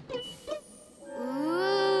 Ooh.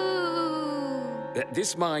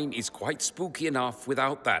 This mine is quite spooky enough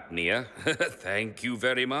without that, Nia. Thank you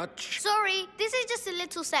very much. Sorry, this is just a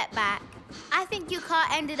little setback. I think your car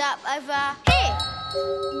ended up over here.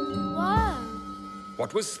 Whoa!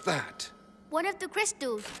 What was that? One of the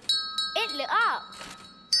crystals. It lit up.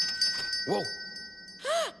 Whoa.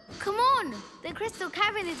 Come on! The Crystal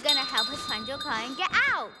Cavern is going to help us find your car and get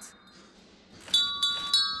out.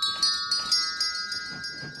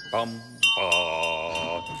 Bum,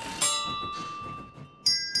 ba.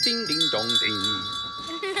 Ding, ding, dong, ding.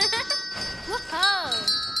 Whoa!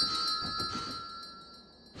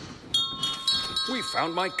 We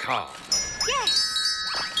found my car. Yes!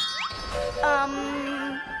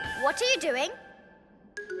 What are you doing?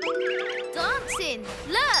 Dancing!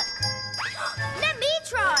 Look! Let me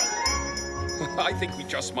try. I think we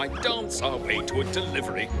just might dance our way to a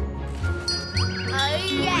delivery. Oh,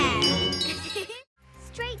 yeah.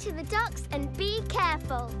 Straight to the docks and be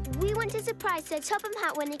careful. We want to surprise Sir Topham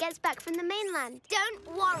Hatt when he gets back from the mainland. Don't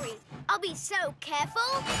worry. I'll be so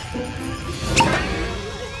careful.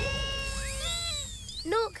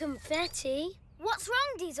 Not confetti. What's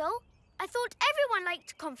wrong, Diesel? I thought everyone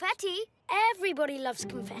liked confetti. Everybody loves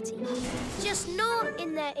confetti. Just not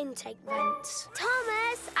in their intake vents.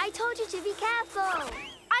 Thomas, I told you to be careful.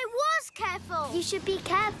 I was careful. You should be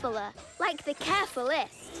carefuler, like the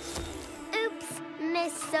carefulest. Oops,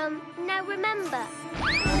 missed some. Now remember.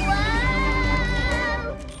 Whoa!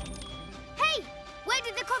 Hey, where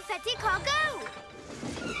did the confetti car go?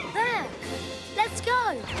 There. Let's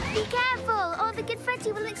go. Be careful, or the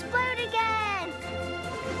confetti will explode again.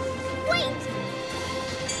 Wait!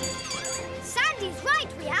 Sandy's right.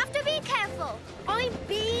 We have to be careful. I'm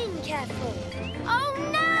being careful. Oh,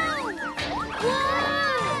 no! Whoa!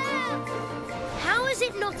 How is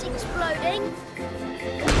it not exploding?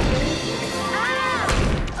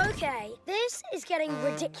 Ah! Okay, this is getting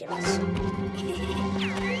ridiculous.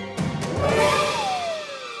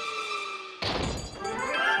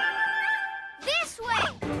 This way!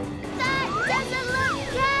 That doesn't look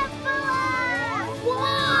careful!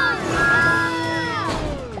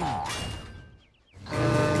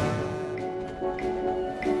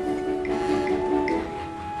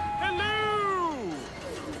 Hello!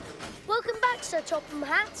 Welcome back, Sir Topham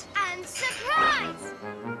Hatt. And surprise!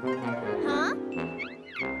 Huh?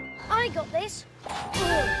 I got this.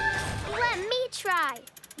 Let me try.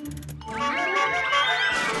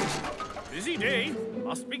 Busy day.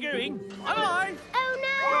 Must be going. Bye-bye. Oh,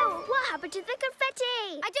 no! What happened to the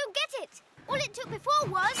confetti? I don't get it. All it took before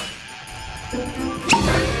was...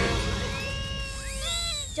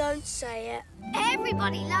 Don't say it.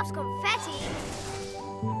 Everybody loves confetti.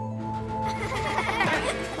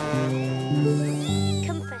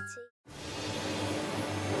 Confetti.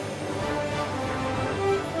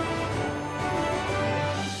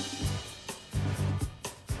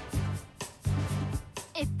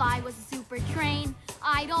 If I was a super train,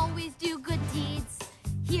 I'd always do good deeds.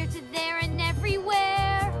 Here to there and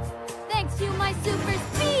everywhere, thanks to my super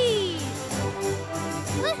speed.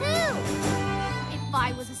 Woohoo! If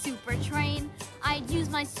I was a super train, I'd use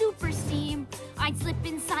my super steam. I'd slip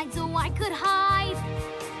inside so I could hide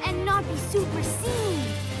and not be super seen.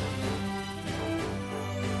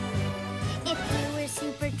 If you were a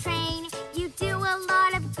super train, you do a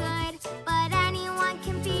lot of good. But anyone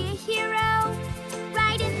can be a hero,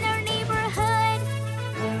 right in their neighborhood.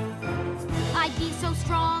 I'd be so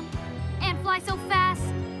strong and fly so fast.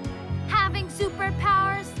 Having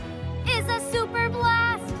superpowers is a super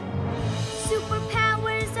blast.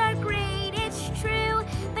 Superpowers are great, it's true,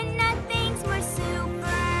 but nothing's more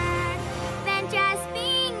super than just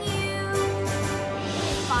being you.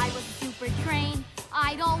 If I was a super train,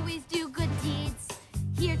 I'd always do good deeds.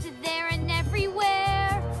 Here to there and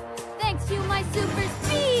everywhere, thanks to my super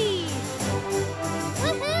speed.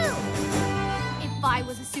 Woohoo! If I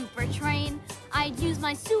was a super train, I'd use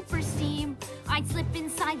my super steam. I'd slip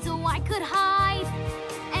inside so I could hide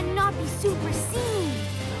and not be super seen.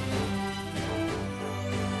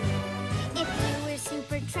 If you were a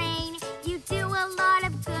super train, you do a lot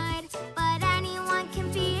of good. But anyone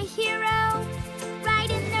can be a hero, right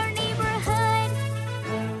in their neighborhood.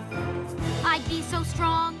 I'd be so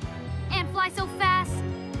strong and fly so fast.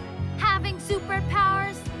 Having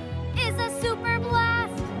superpowers is a super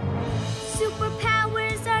blast. Superpowers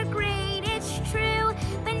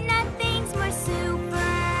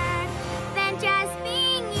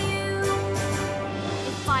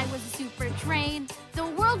train, the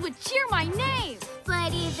world would cheer my name.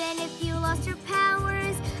 But even if you lost your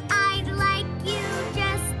powers, I'd like you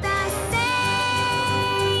just the same.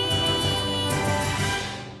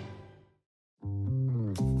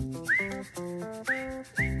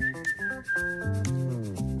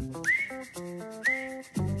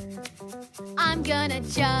 I'm gonna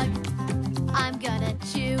chug, I'm gonna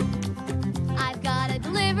chew. I've got a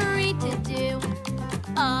delivery to do.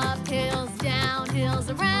 Up hills, down hills,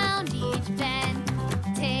 around each bend,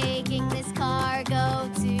 taking this cargo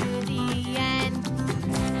to the end.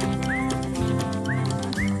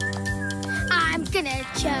 I'm gonna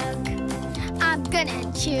chug, I'm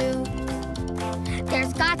gonna chew.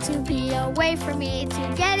 There's got to be a way for me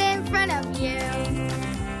to get in front of you.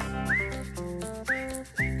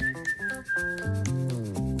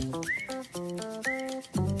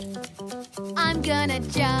 I'm gonna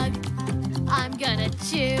chug, I'm gonna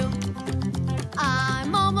chew.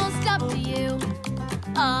 I'm almost up to you.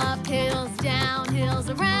 Up hills, down hills,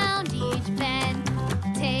 around each bend,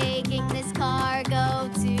 taking this cargo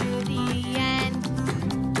to the end.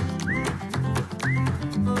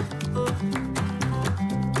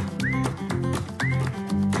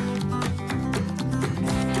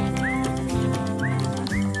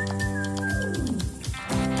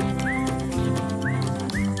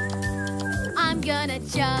 I'm gonna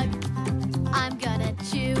chug, I'm gonna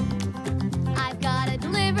chew. I've got a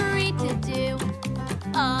delivery to do.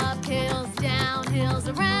 Up hills, down hills,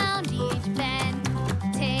 around each bend,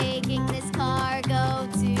 taking this cargo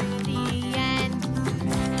to the end.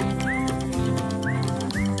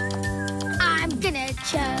 I'm gonna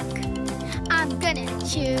chug, I'm gonna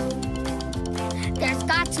chew. There's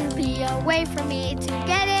got to be a way for me to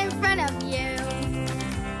get in front of you.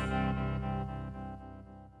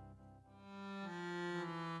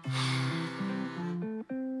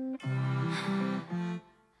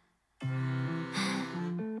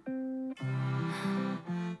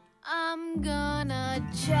 I'm gonna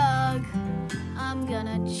chug, I'm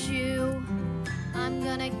gonna chew, I'm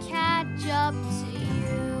gonna catch up to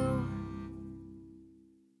you.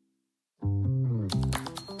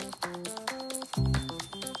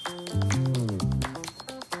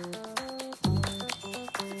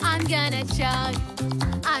 I'm gonna chug,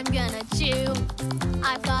 I'm gonna chew.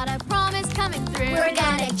 I've got a promise coming through. We're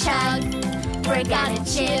gonna chug, we're gonna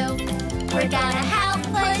chew, we're gonna help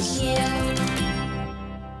push you.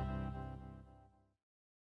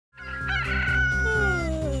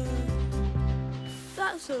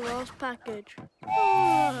 That's the last package.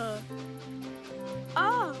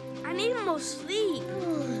 Oh, I need more sleep.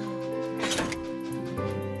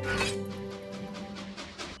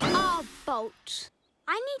 Oh, bolts.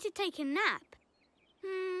 I need to take a nap.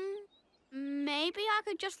 Maybe I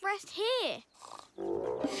could just rest here.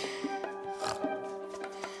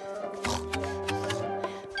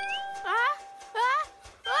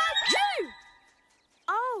 Achoo!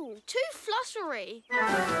 Oh, too flossery.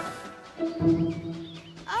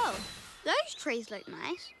 Oh, those trees look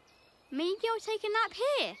nice. Maybe I'll take a nap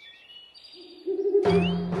here.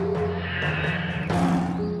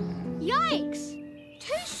 Yikes!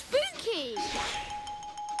 Too spooky!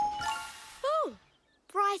 Oh,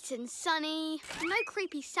 bright and sunny, no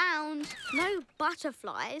creepy sounds, no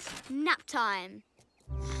butterflies. Nap time.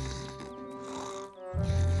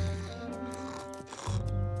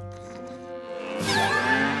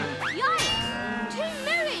 Yikes! Too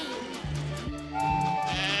mirry!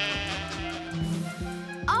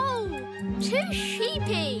 Oh, too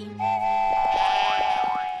sheepy!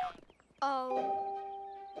 Oh,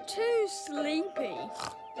 too sleepy.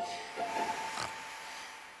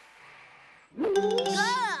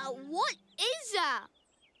 What is that?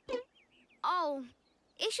 Oh,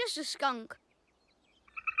 it's just a skunk.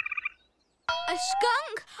 A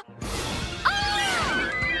skunk?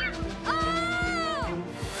 Ah! Ah!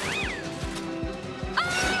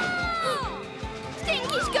 Ah!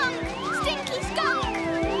 Stinky skunk! Stinky skunk!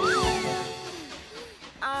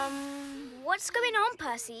 What's going on,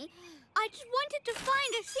 Percy? I just wanted to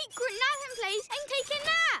find a secret napping place and take a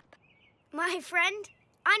nap. My friend,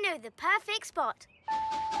 I know the perfect spot.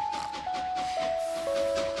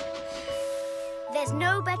 There's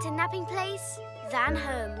no better napping place than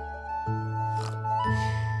home.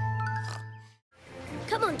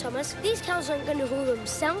 Come on, Thomas. These cows aren't going to haul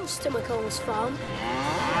themselves to McCall's farm.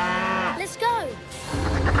 Let's go.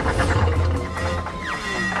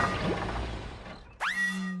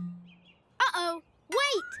 Uh-oh,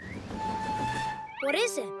 wait! What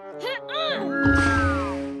is it?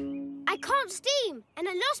 I can't steam, and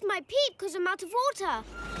I lost my peat because I'm out of water.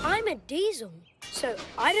 I'm a diesel, so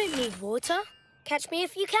I don't need water. Catch me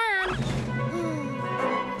if you can.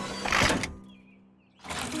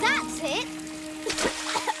 it.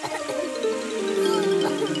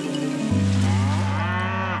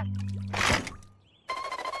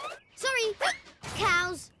 Sorry,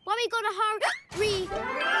 cows. Why we gotta hurry?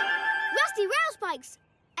 Rusty rail spikes.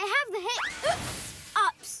 I have the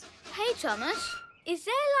ups. Hey, Thomas, is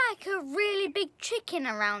there like a really big chicken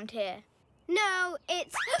around here? No,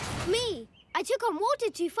 it's me. I took on water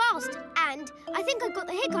too fast, and I think I got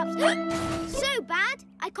the hiccups so bad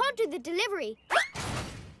I can't do the delivery.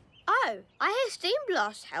 Oh, I hear steam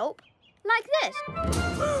blasts help. Like this.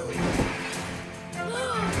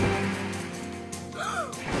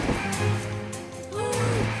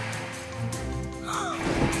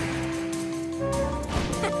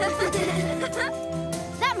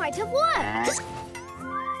 That might have worked.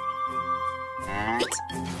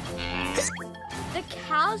 The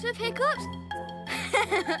cows have hiccups?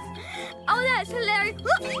 Oh, that's hilarious.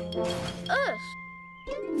 Us.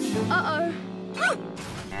 Uh-oh.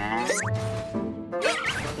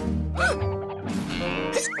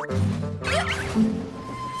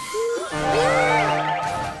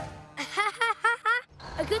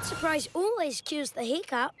 A good surprise always cures the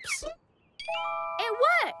hiccups. It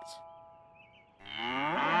worked.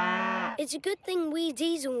 It's a good thing we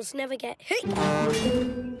diesels never get hiccups.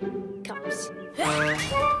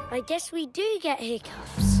 I guess we do get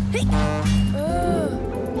hiccups.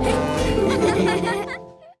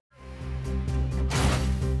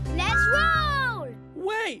 Let's roll!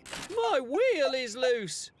 Wait, my wheel is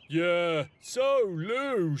loose. Yeah, so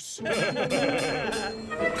loose. Hey!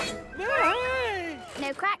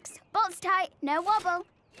 No cracks, bolts tight, no wobble.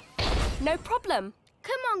 No problem.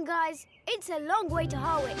 Come on, guys. It's a long way to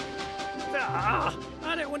Harwick. Ah,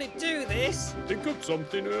 I don't want to do this. Think of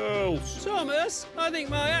something else. Thomas, I think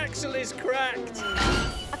my axle is cracked.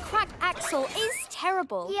 A cracked axle is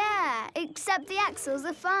terrible. Yeah, except the axles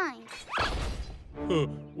are fine.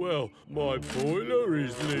 Well, my boiler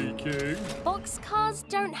is leaking. Boxcars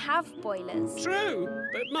don't have boilers. True,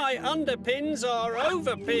 but my underpins are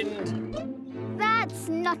overpinned. That's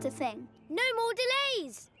not a thing. No more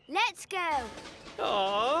delays. Let's go.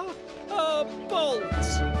 Ah, a bolt.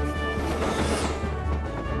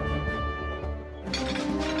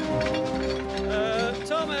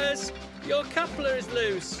 Thomas, your coupler is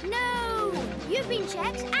loose. No! You've been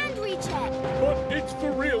checked and rechecked. But it's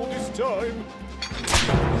for real this time.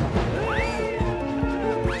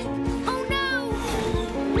 Oh, no!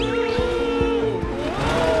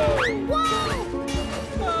 Whoa!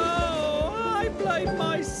 Oh, I blame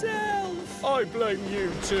myself. I blame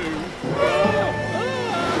you too.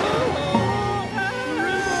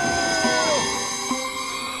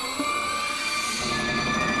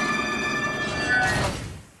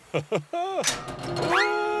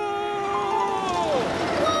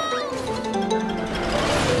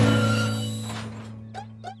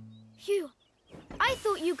 Phew. I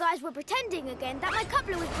thought you guys were pretending again that my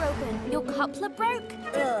coupler was broken. Your coupler broke?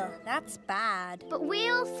 Ugh, that's bad. But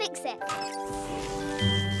we'll fix it.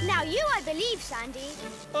 Now you, I believe, Sandy.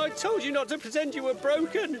 I told you not to pretend you were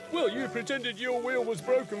broken. Well, you pretended your wheel was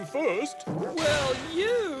broken first. Well,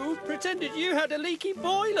 you pretended you had a leaky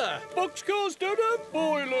boiler. Boxcars don't have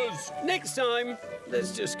boilers. Next time,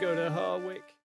 let's just go to Harwick.